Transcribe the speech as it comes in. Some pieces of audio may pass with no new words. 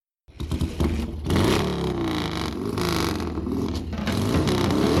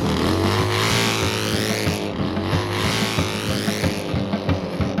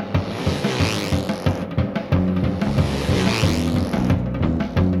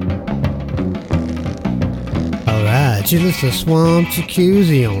You listen to Swamp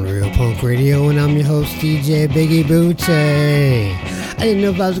Jacuzzi on Real Punk Radio, and I'm your host, DJ Biggie Booty. I didn't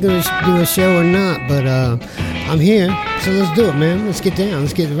know if I was going to do a show or not, but I'm here, so let's do it, man. Let's get down,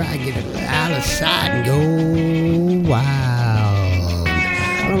 let's get right, get out of sight and go wild.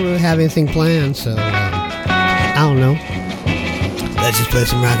 I don't really have anything planned, so I don't know. Let's just play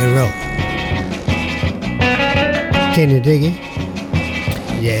some rock and roll. Can you dig it?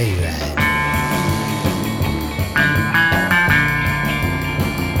 Yeah, you're right.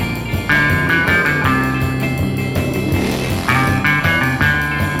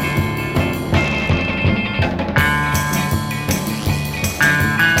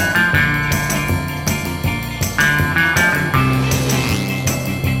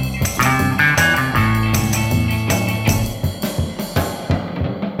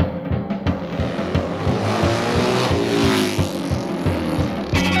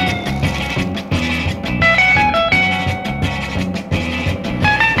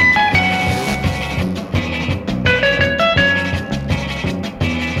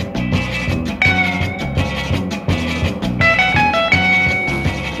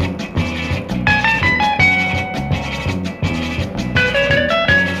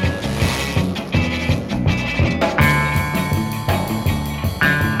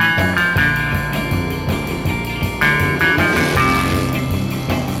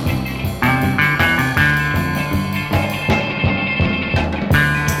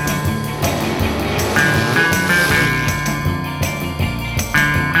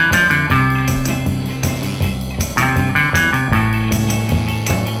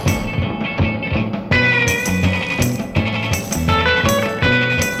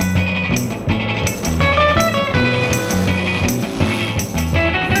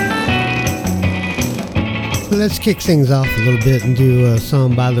 Let's kick things off a little bit and do a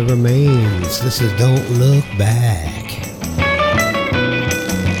song by The Remains. This is Don't Look Back.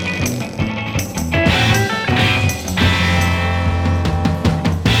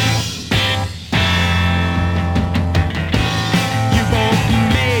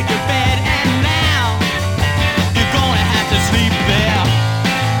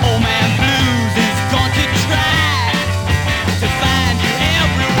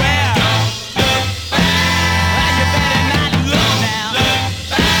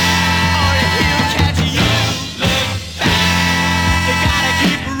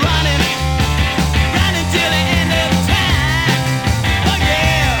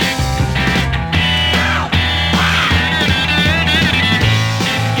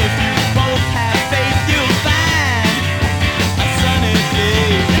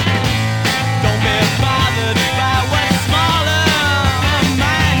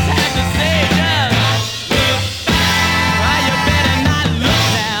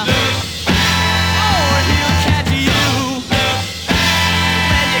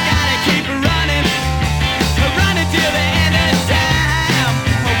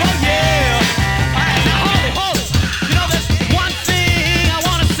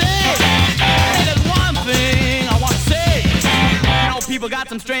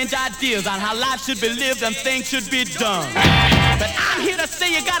 On how life should be lived and things should be done. But I'm here to say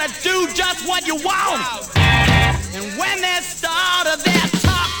you gotta do just what you want. And when they start their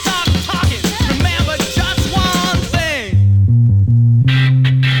talking, remember just one thing.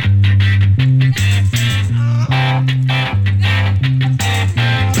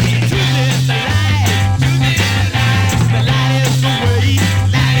 Truth is the light. The light is the way.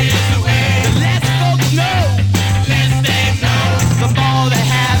 The less folks know, the more they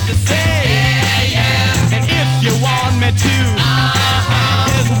have to say. You want me to?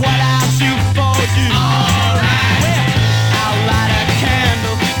 Here's what I'll do for you. Well, I'll light a candle.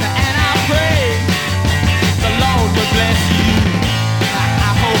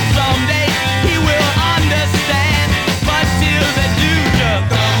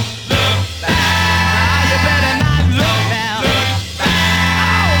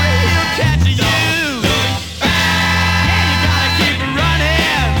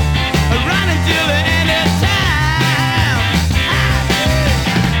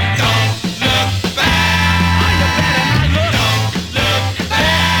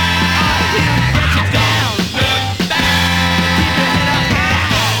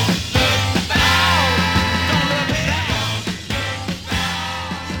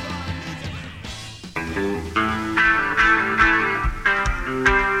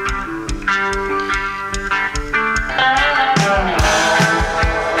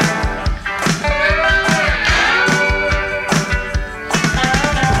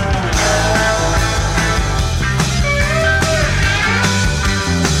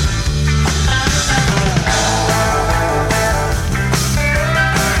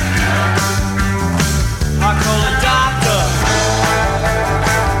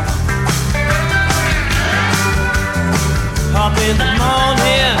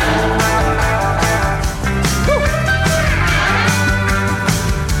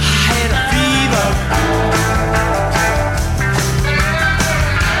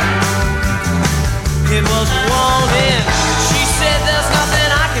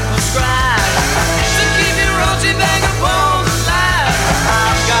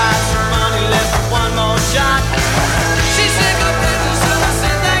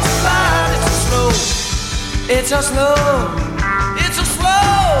 slow. It's a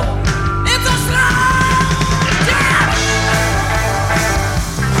slow. It's a slow death.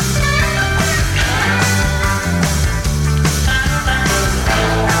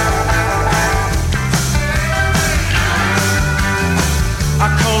 I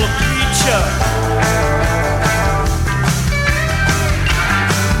call a preacher.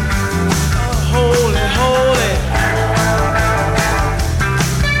 Holy, holy.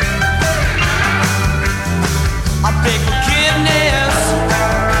 I beg forgiveness.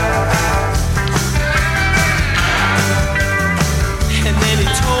 And then he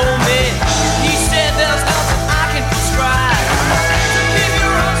told me, he said there's nothing I can prescribe to keep you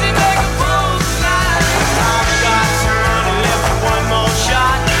rosy like a bull's life. I've got some money left for one more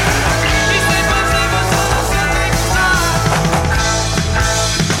shot. He said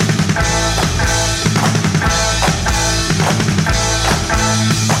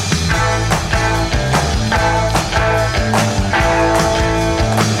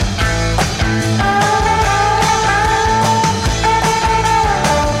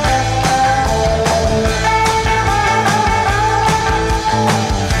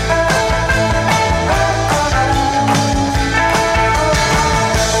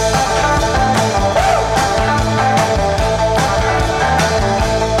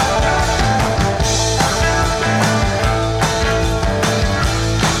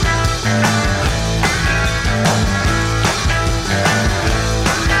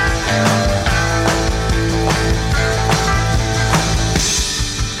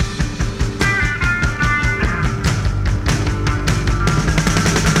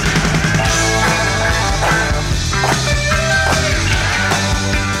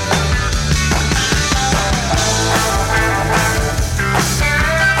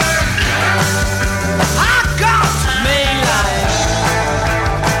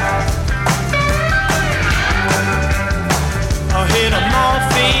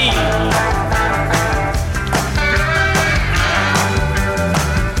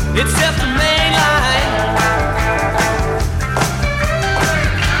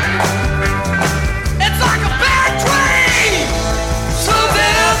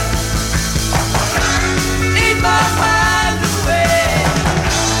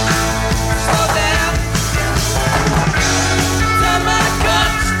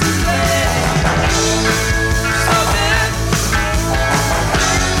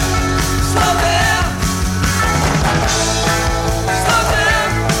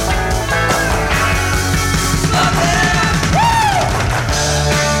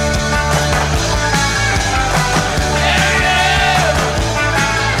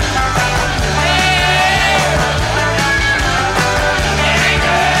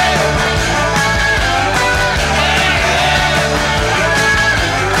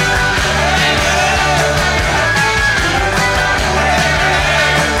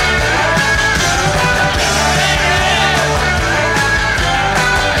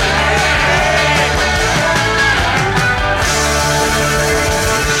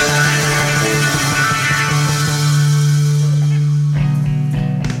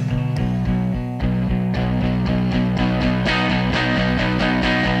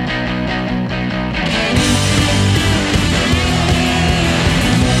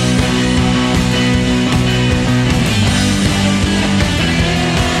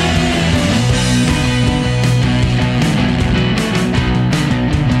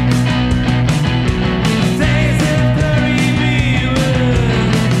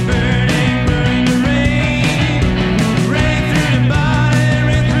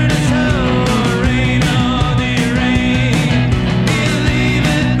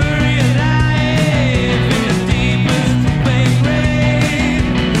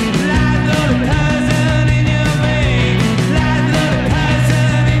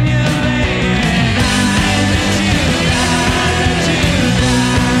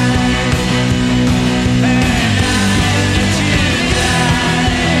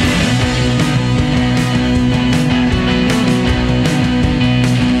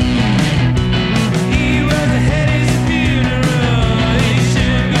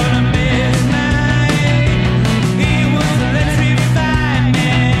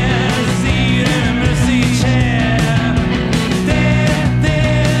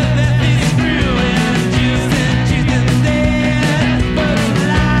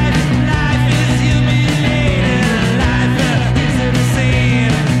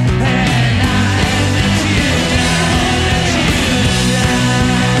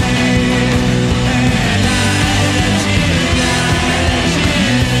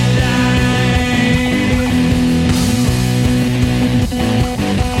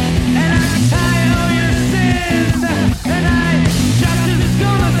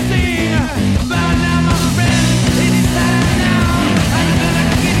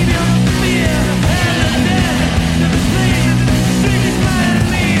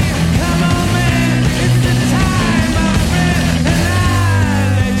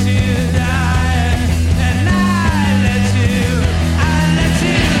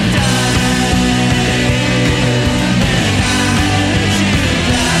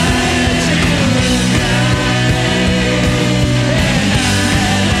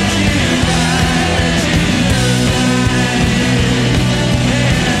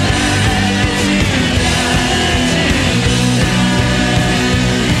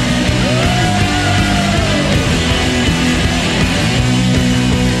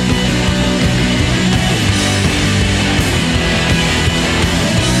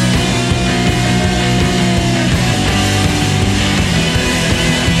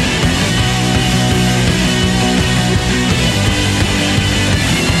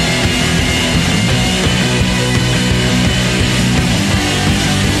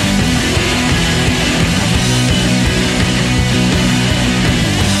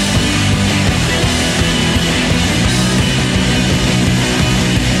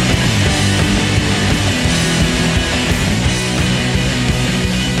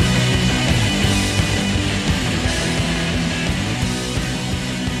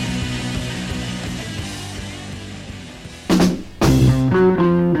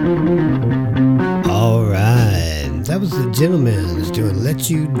That was the Gentlemen doing Let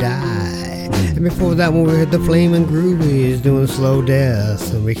You Die. And before that one, we heard the Flamin' Groovies doing Slow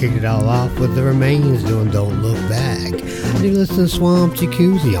Death. And we kicked it all off with the Remains doing Don't Look Back. And you listen to Swamp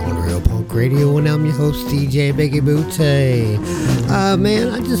Jacuzzi on Real Punk Radio. And I'm your host, DJ Biggie Booty. Man,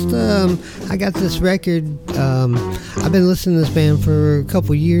 I got this record. I've been listening to this band for a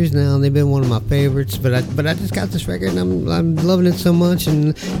couple years now, and they've been one of my favorites. But I just got this record, and I'm loving it so much.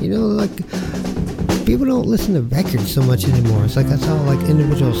 And you know, like, people don't listen to records so much anymore. It's like that's all like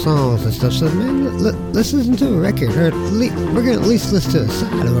individual songs and stuff. So man, let's listen to a record, or we're gonna at least listen to a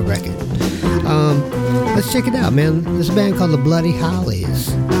side of a record. Let's check it out, man. There's a band called the Bloody Hollies,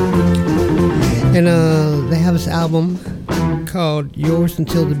 and they have this album called Yours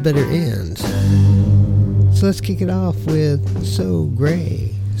Until the Bitter End. So let's kick it off with So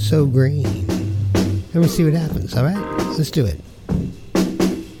Gray, So Green. Let me see what happens. All right, let's do it.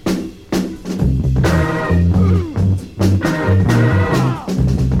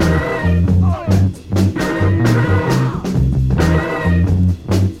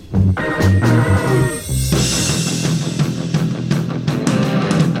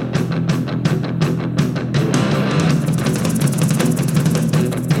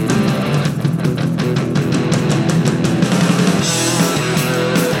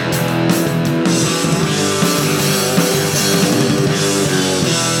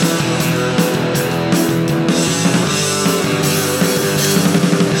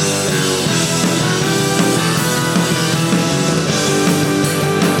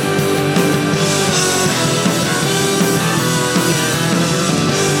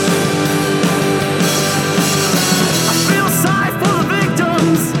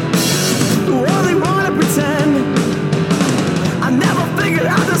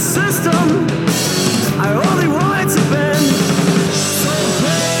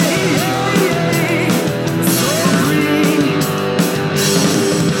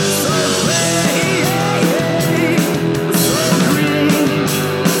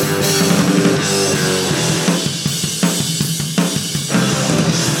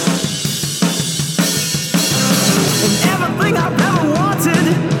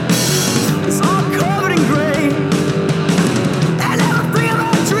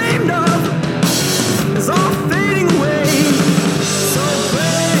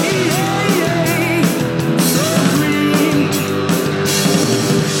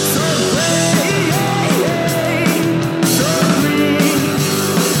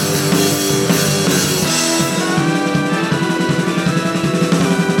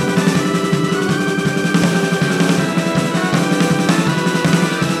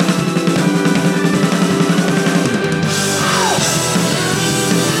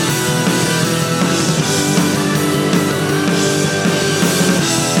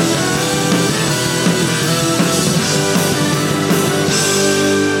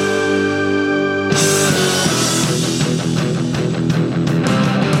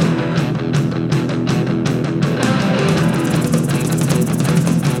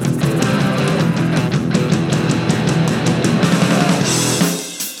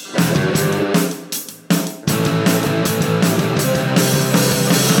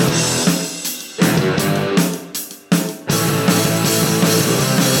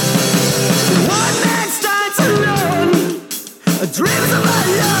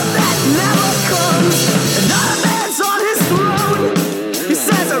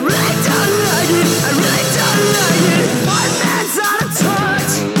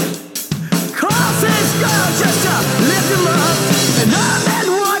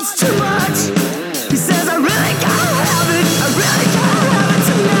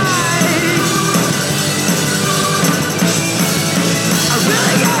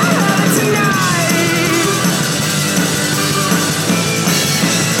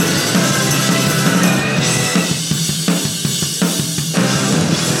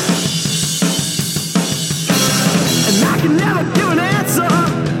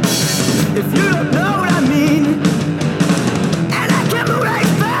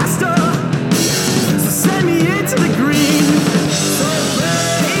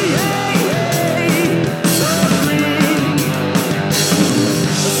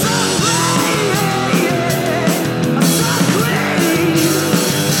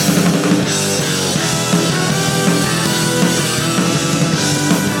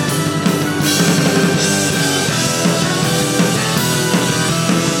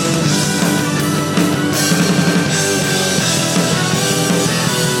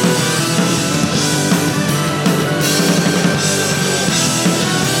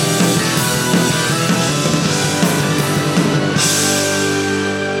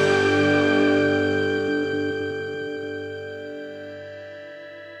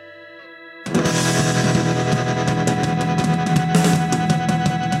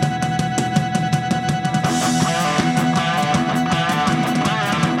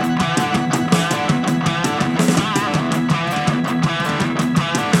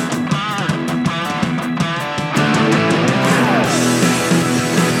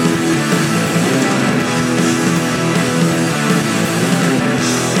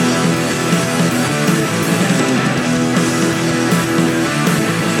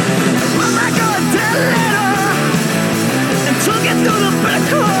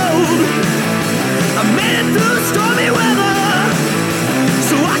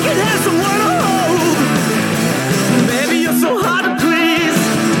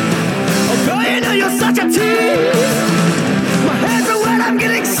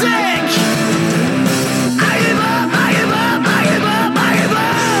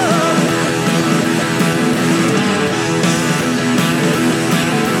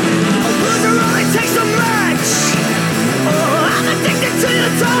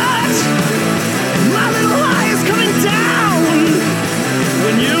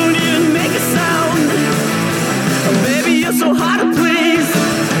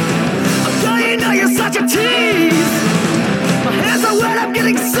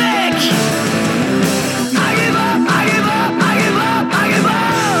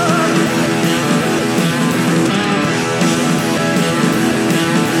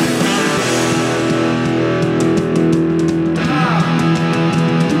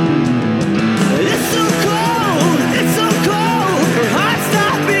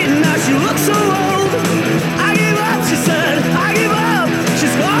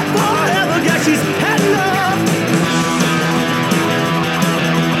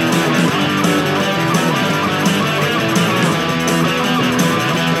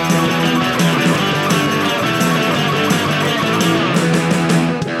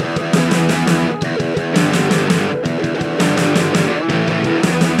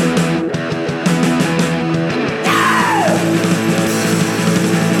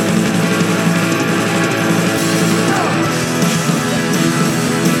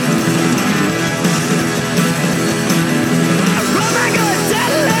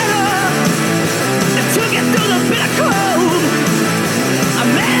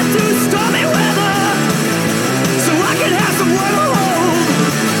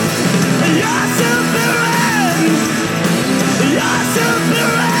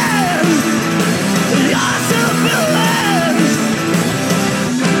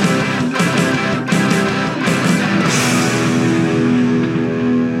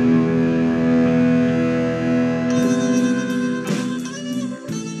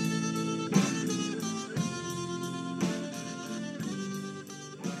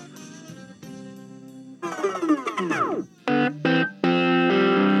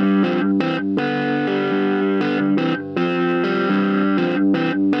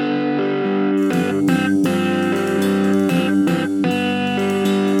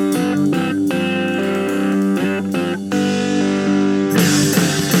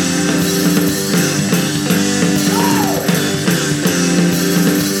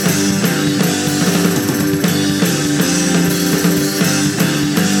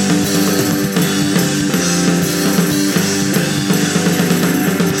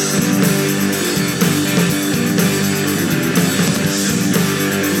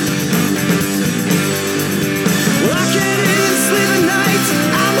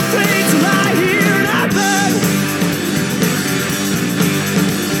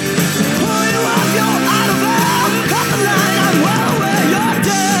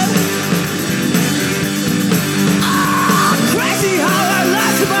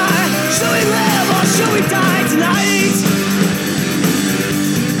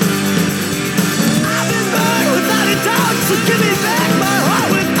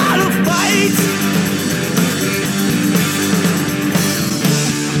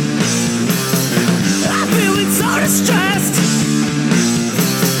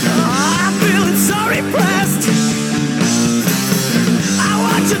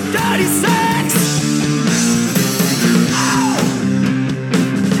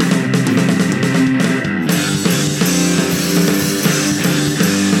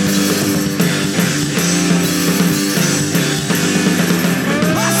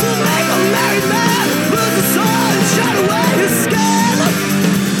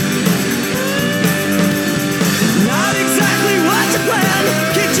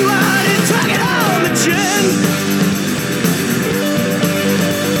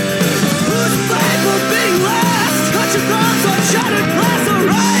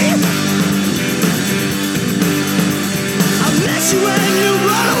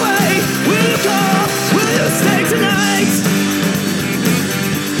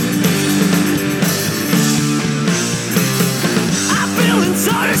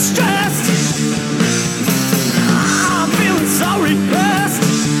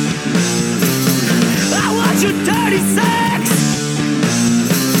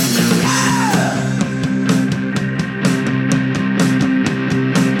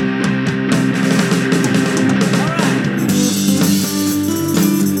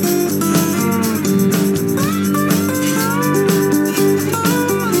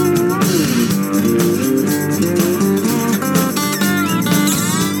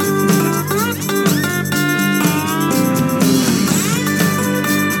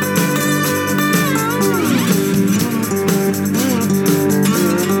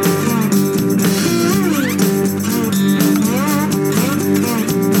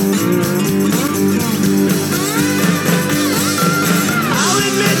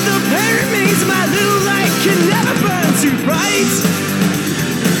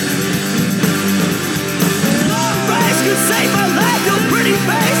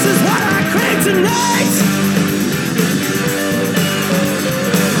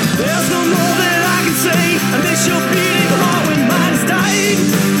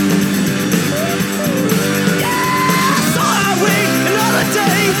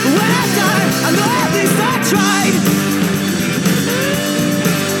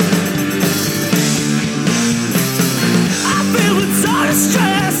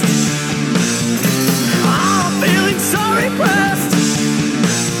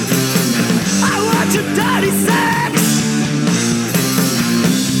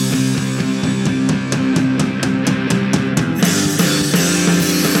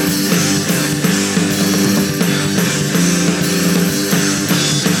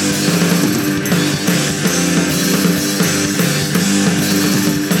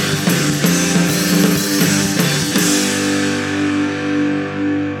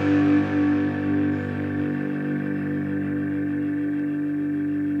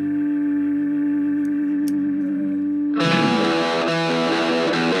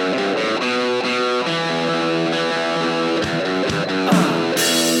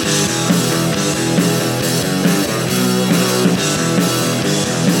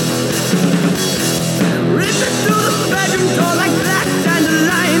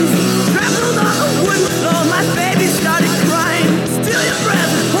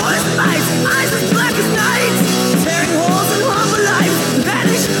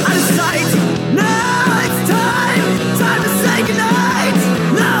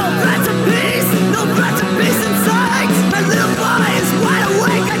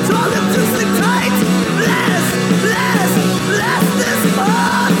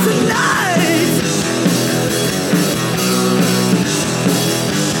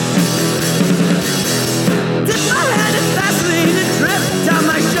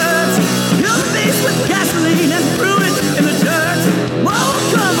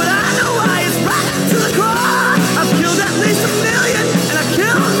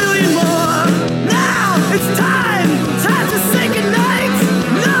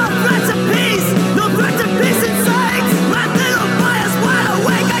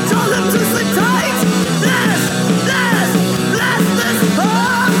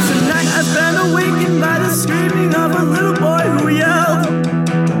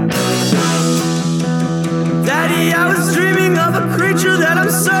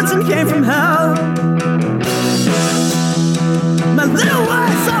 came from hell. My little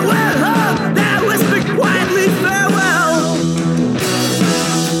ones I went home, then I whispered quietly farewell.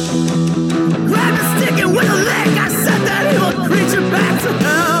 Grabbed a stick and with a lick I sent that evil creature back to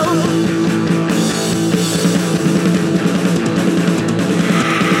hell.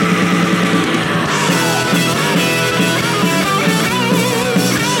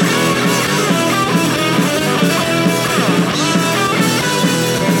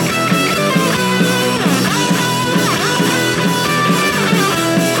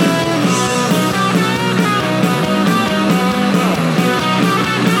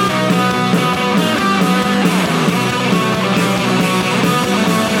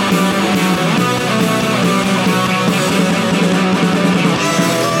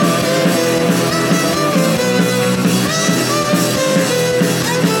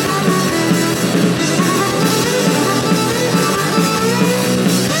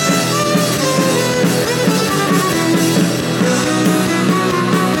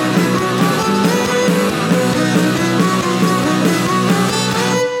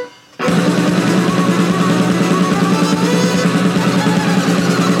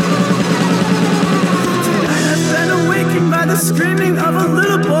 Screaming of a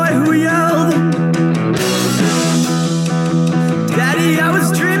little boy who yelled, Daddy, I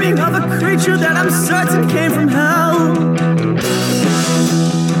was dreaming of a creature that I'm certain came from hell.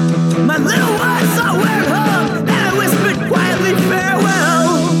 My little ones I went home, and I whispered quietly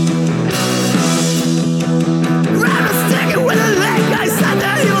farewell. Grab a stick and with a leg I sent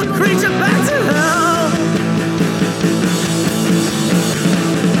that evil creature back to hell.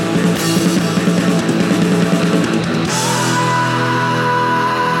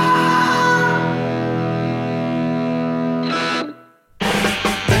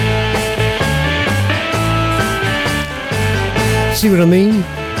 See what I mean?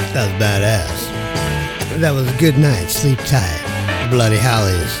 That was badass. That was Good Night, Sleep Tight, Bloody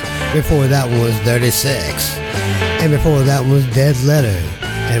Hollies. Before that one was Dirty Six. And before that one was Dead Letter.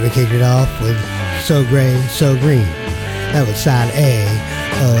 And we kicked it off with So Gray, So Green. That was side A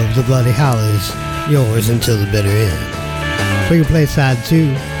of the Bloody Hollies, Yours Until the Bitter End. We can play side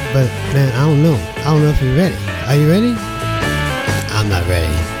 2, but man, I don't know. I don't know if you're ready. Are you ready? I'm not ready.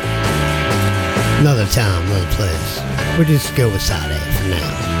 Another time, another place. We'll just go with side A for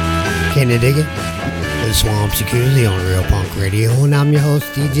now. Can you dig it? The Swamp Jacuzzi on Real Punk Radio, and I'm your host,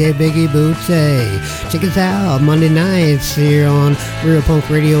 DJ Biggie Bootsy. Check us out Monday nights here on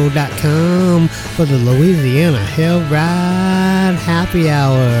RealPunkRadio.com for the Louisiana Hell Ride Happy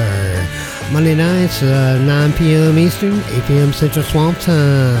Hour. Monday nights, 9 p.m. Eastern, 8 p.m. Central Swamp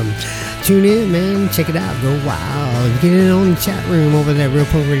Time. Tune in, man. Check it out. Go wild. Get in on the chat room over there at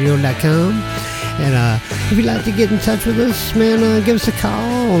RealPunkRadio.com. And if you'd like to get in touch with us, man, give us a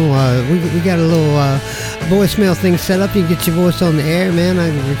call. We got a little voicemail thing set up. You can get your voice on the air, man.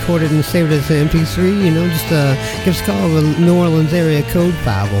 I record it and save it as an MP3. You know, just give us a call with New Orleans area code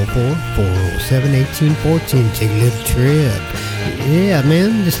 504-407-1814. Take a little trip. Yeah,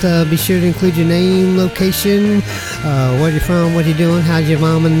 man. Just be sure to include your name, location, where you're from, what you're doing, how's your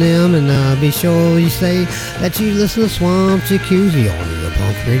mom and them, and be sure you say that you listen to Swamp Jacuzzi on Real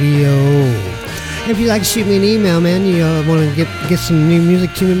Punk Radio. If you'd like to shoot me an email, man, you want to get some new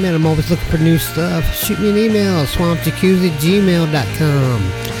music to me, man, I'm always looking for new stuff. Shoot me an email, swampjacuzzi@gmail.com.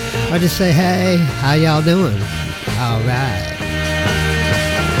 Or just say, hey, how y'all doing? All right.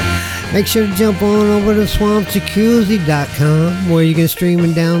 Make sure to jump on over to swampjacuzzi.com where you can stream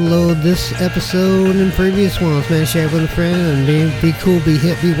and download this episode and previous ones, man. Share it with a friend and be cool, be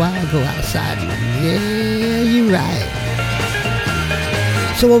hip, be wild, go outside. Yeah, you're right.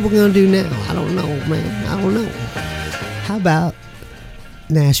 So what we're going to do now, I don't know, man. I don't know. How about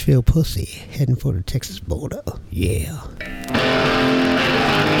Nashville Pussy heading for the Texas border? Yeah.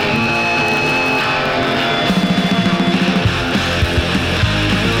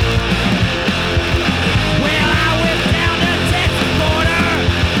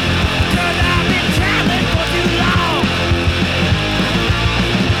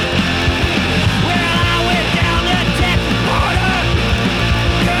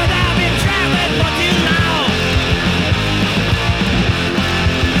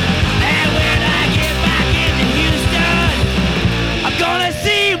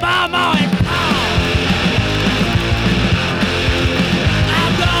 My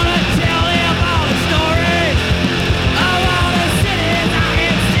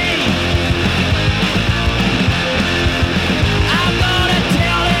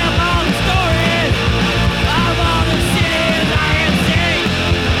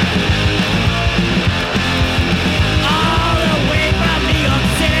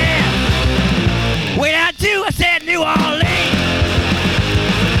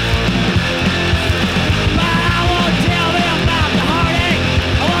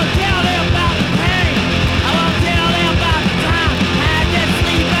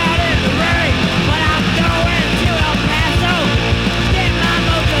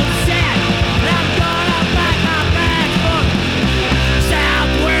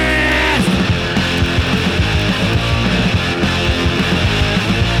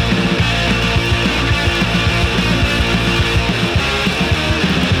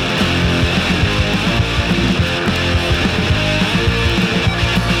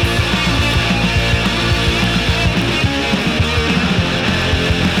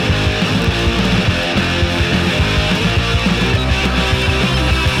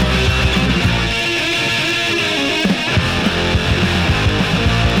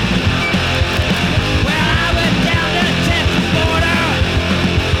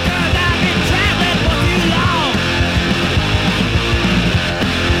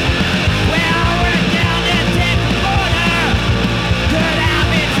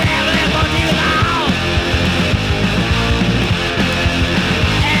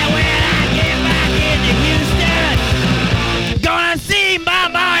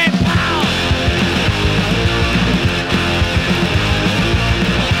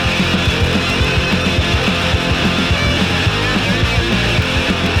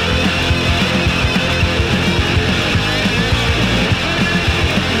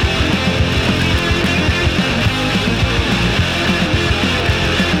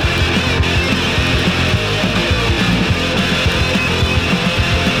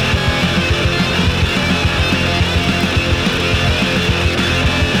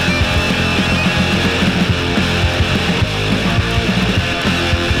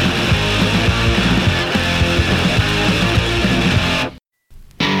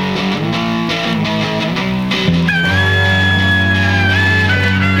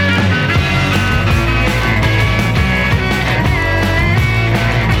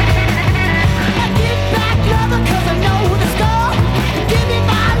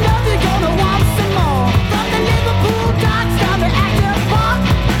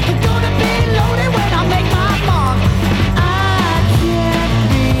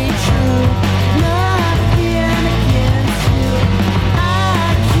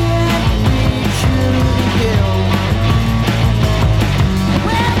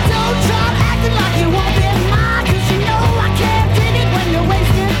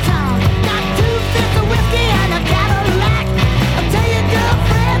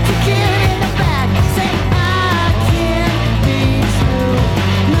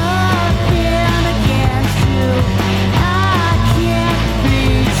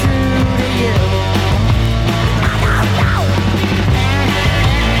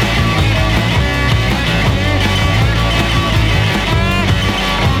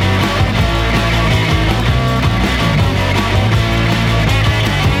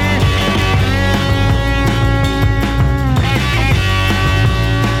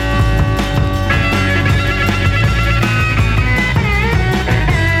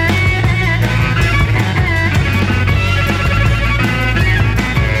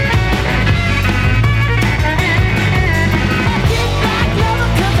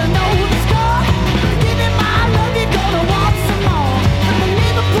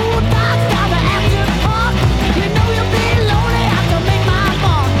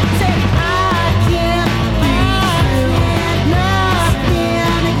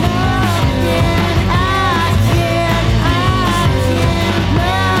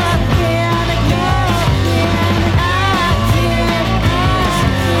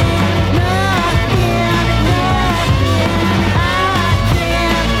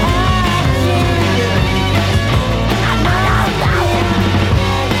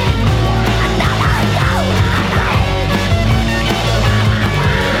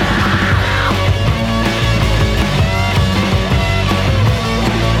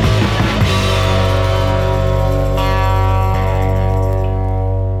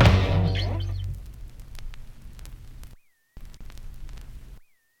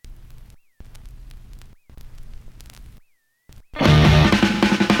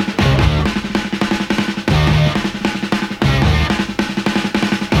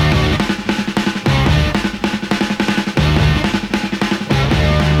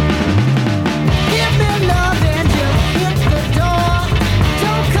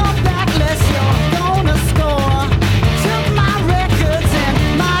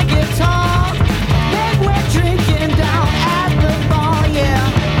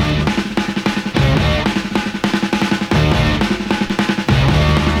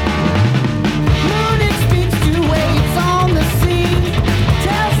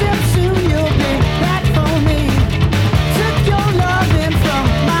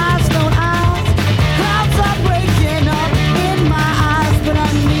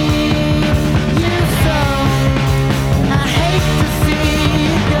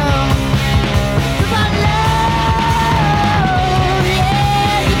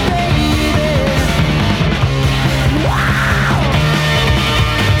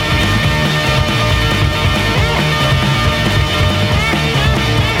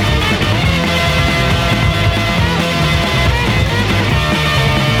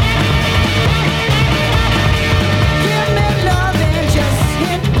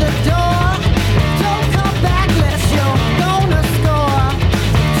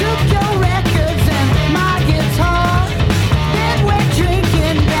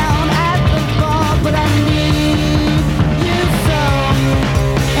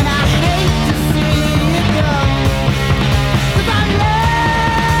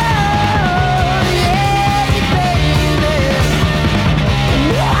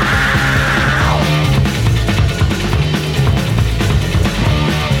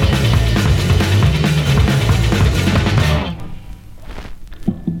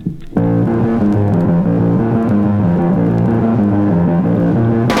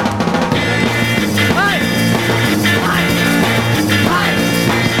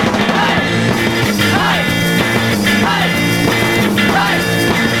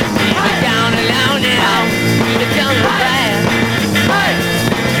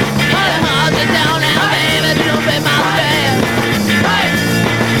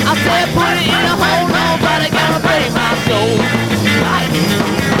said put it in a hole, nobody gonna break my soul.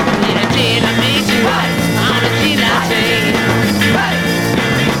 In a jail I meet you, on a jail I train.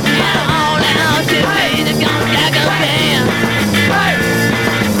 And all the houses is gonna jack a band.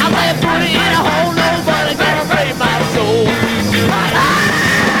 I said put it in a hole, nobody gonna break my soul.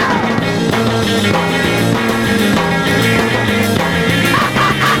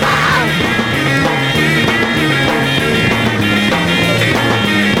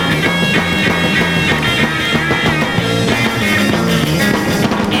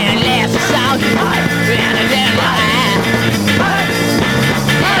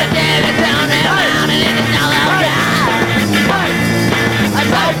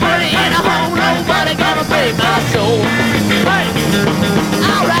 Break my soul.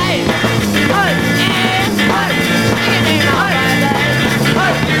 All right. Yeah. Sing it in all right.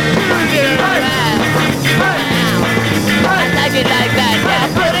 I like it like that. Yeah.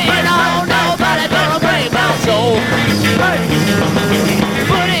 Put it in on, nobody gonna break my soul.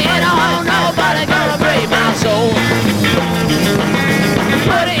 Put it in on, nobody gonna break my soul.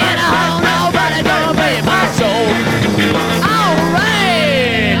 Put it in on, nobody gonna break my soul. All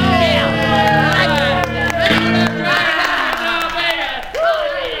right.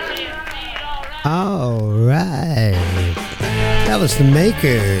 Alright. That was the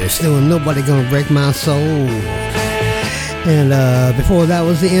Makers doing Nobody Gonna Break My Soul. And before that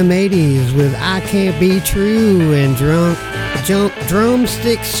was the M80s with I Can't Be True and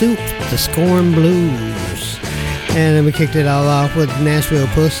Drumstick Soup, the Scorn Blues. And then we kicked it all off with Nashville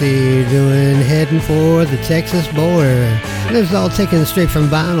Pussy doing Heading for the Texas Border. And this is all taken straight from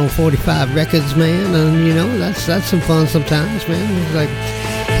Vinyl 45 Records, man. And you know, that's some fun sometimes, man. It's like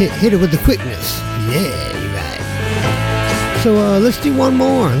hit it with the quickness. Yeah, you're right. So let's do one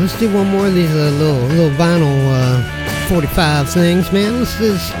more. Let's do one more of these little vinyl 45 things, man. Let's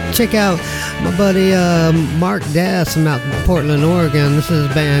just check out my buddy Mark Dass from out in Portland, Oregon. This is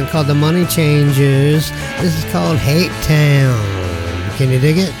a band called the Money Changers. This is called Hate Town. Can you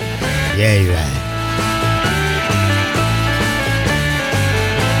dig it? Yeah, you're right.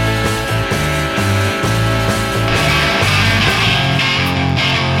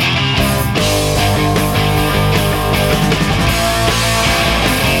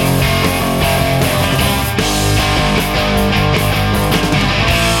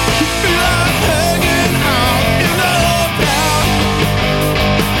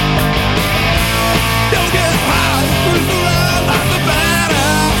 Don't get high, like the bad.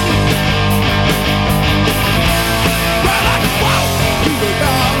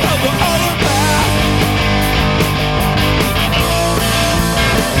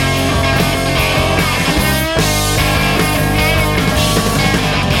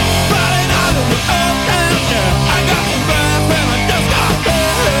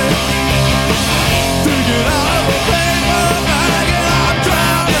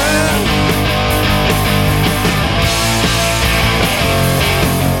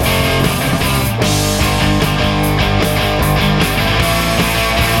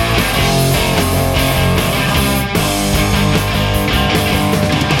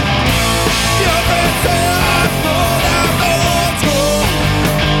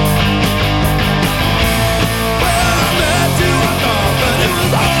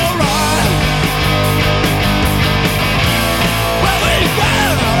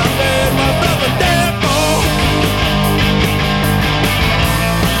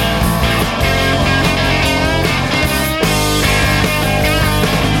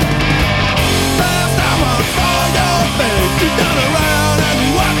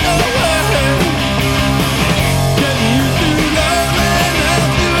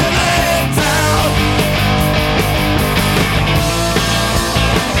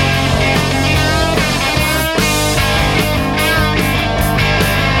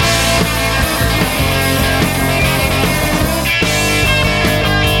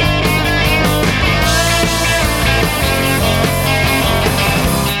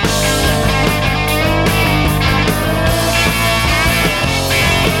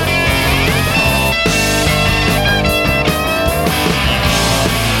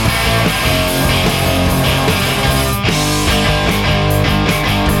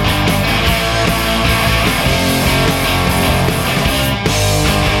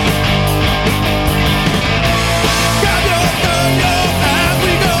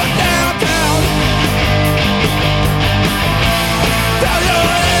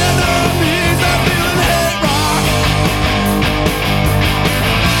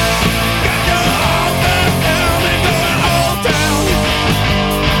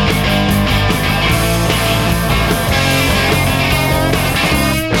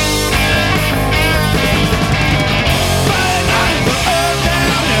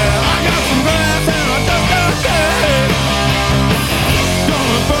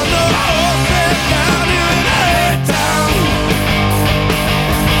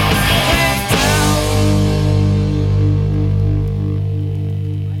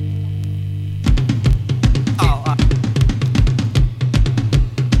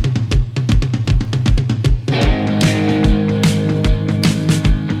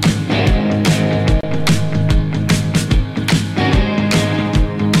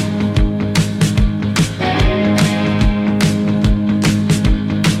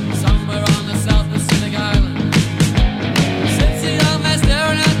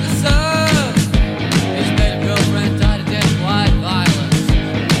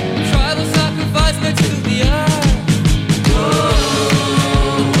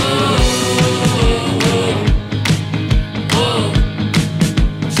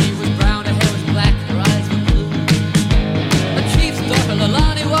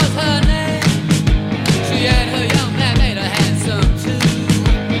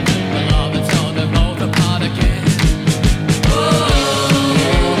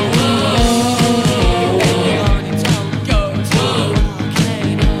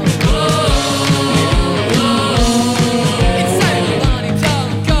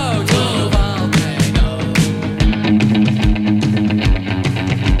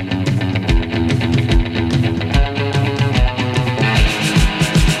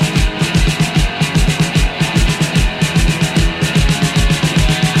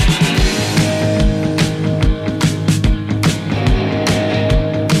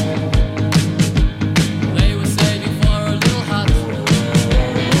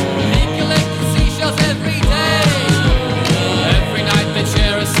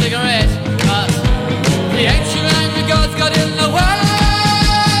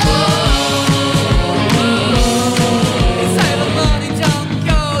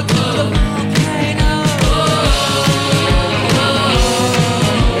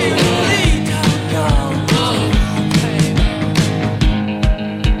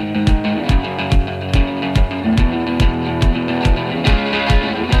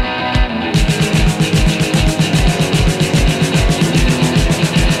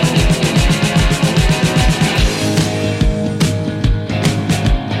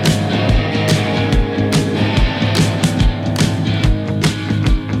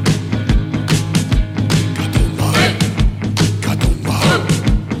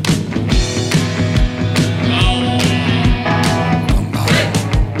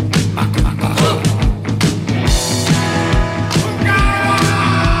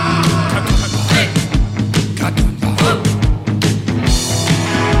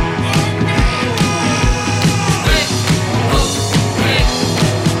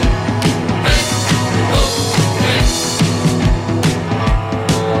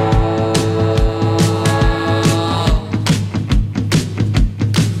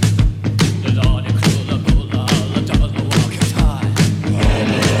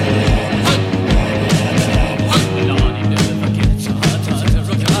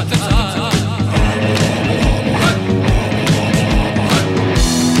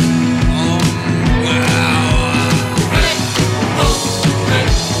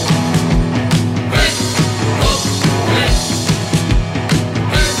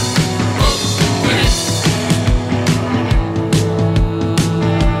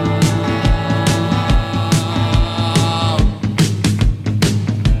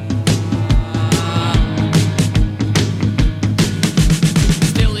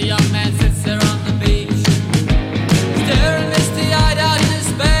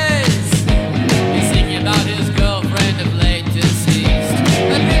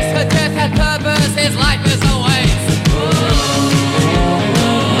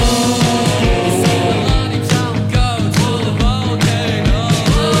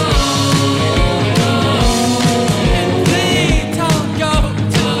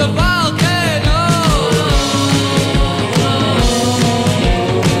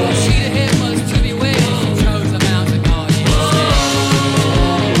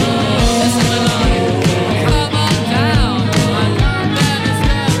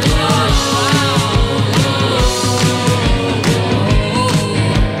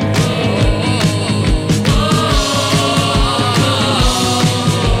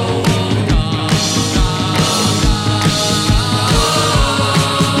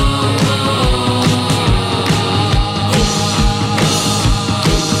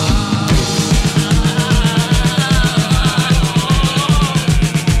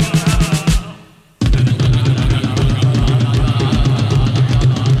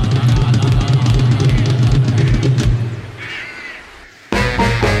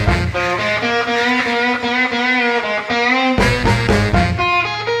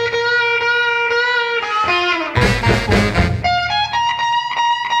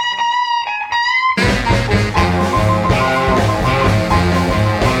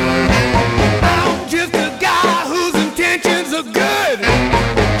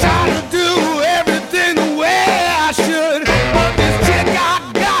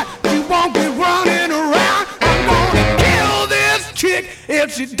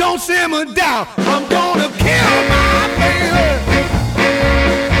 she don't simmer down, I'm gonna kill my baby.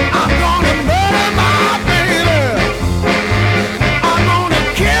 I'm gonna murder my baby. I'm gonna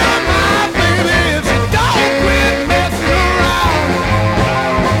kill my baby if she don't quit messing around.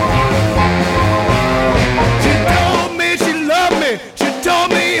 She told me she loved me, she told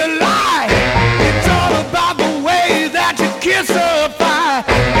me a lie. It's all about the way that you kiss her fire.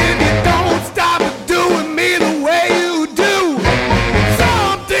 If you don't stop doing me the way you do,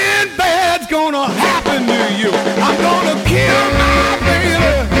 something bad's gonna happen.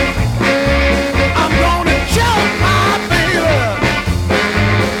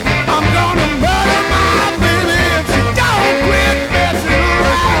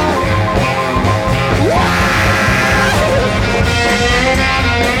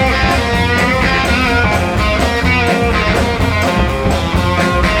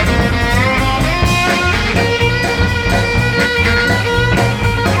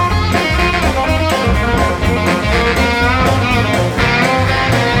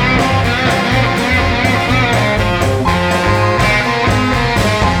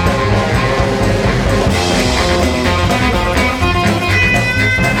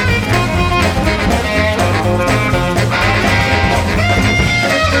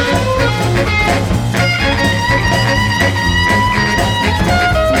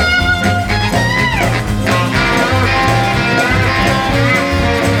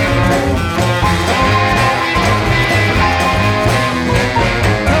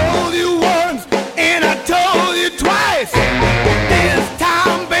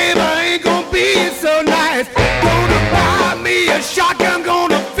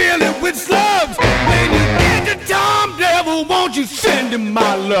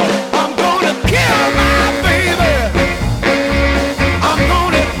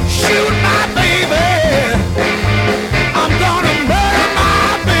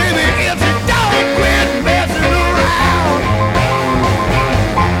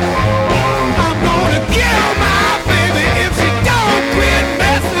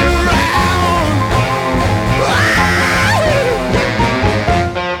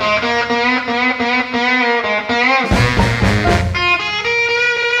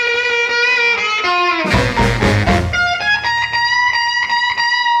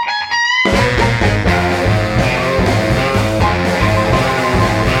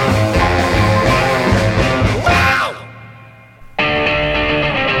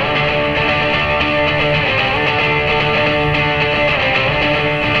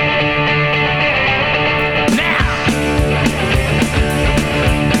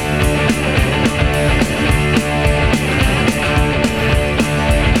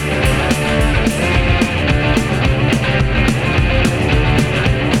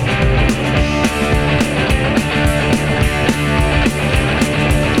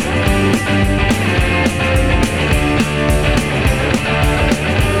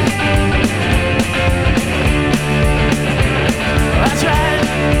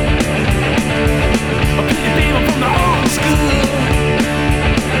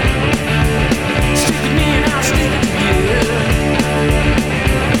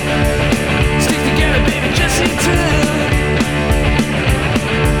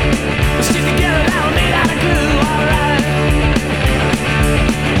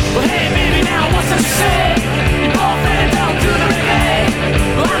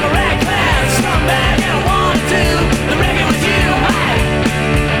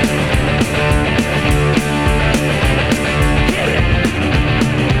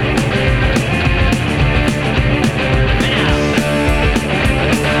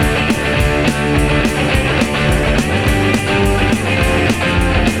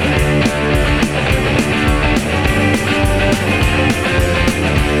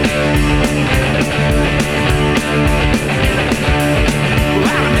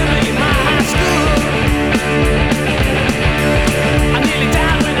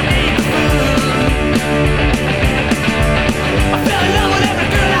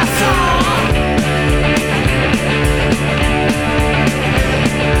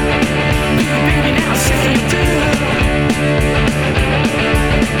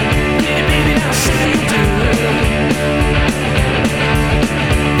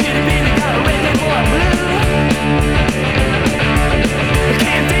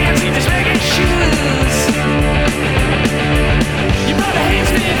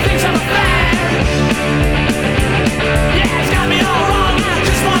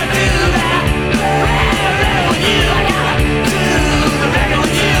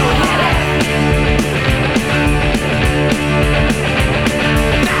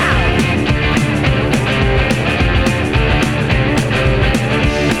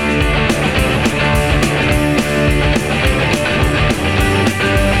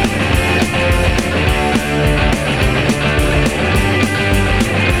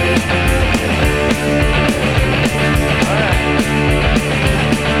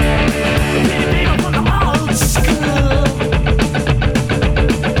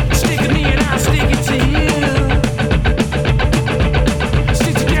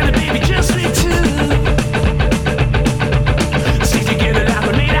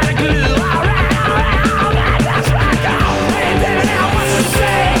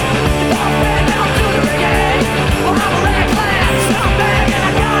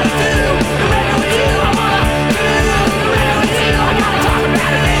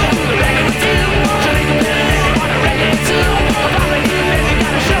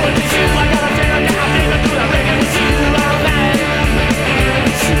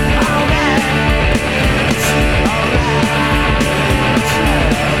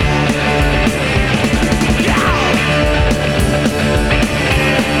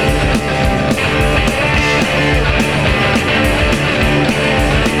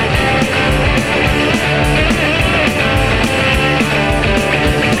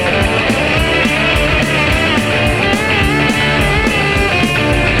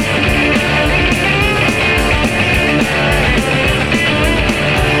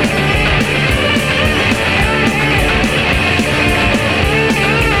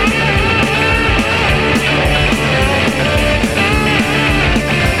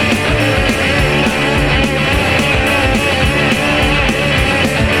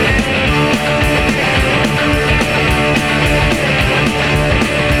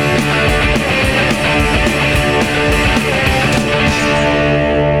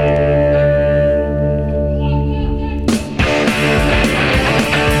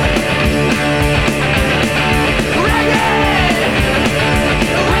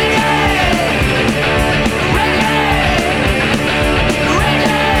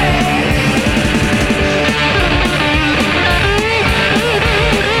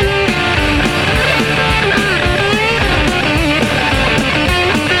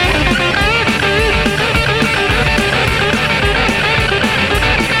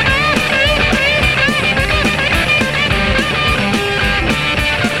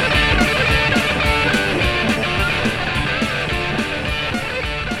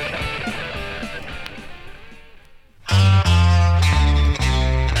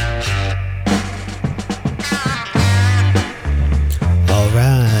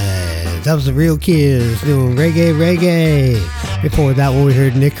 Kids. That was the Real Kids doing reggae. Before that one, we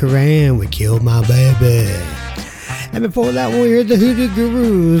heard Nick Curran with Killed My Baby. And before that one, we heard the Hoodoo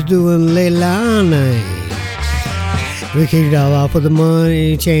Gurus doing Leilani. We kicked it all off with the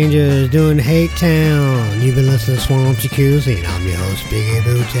Money Changers doing Hate Town. You've been listening to Swamp Jacuzzi, and I'm your host, Biggie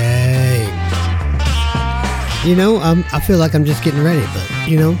Booty. You know, I feel like I'm just getting ready, but,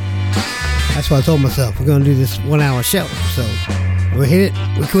 you know, that's what I told myself. We're going to do this 1 hour show. So we hit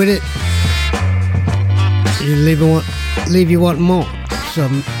it, we quit it. You leave you wanting more. So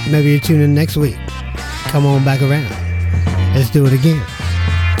maybe you tune in next week. Come on back around. Let's do it again.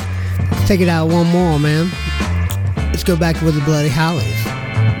 Let's take it out one more, man. Let's go back with the Bloody Hollies.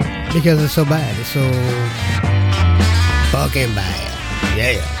 Because it's so bad. It's so fucking bad.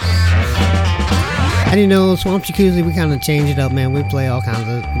 Yeah. And you know, Swamp Jacuzzi, we kind of change it up, man. We play all kinds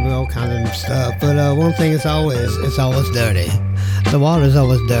of stuff. But one thing is it's always dirty. The water's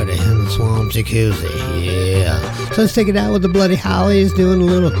always dirty in the Swamp Jacuzzi. Yeah. So let's take it out with the Bloody Hollies doing a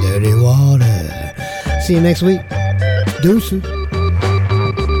little dirty water. See you next week. Deuces.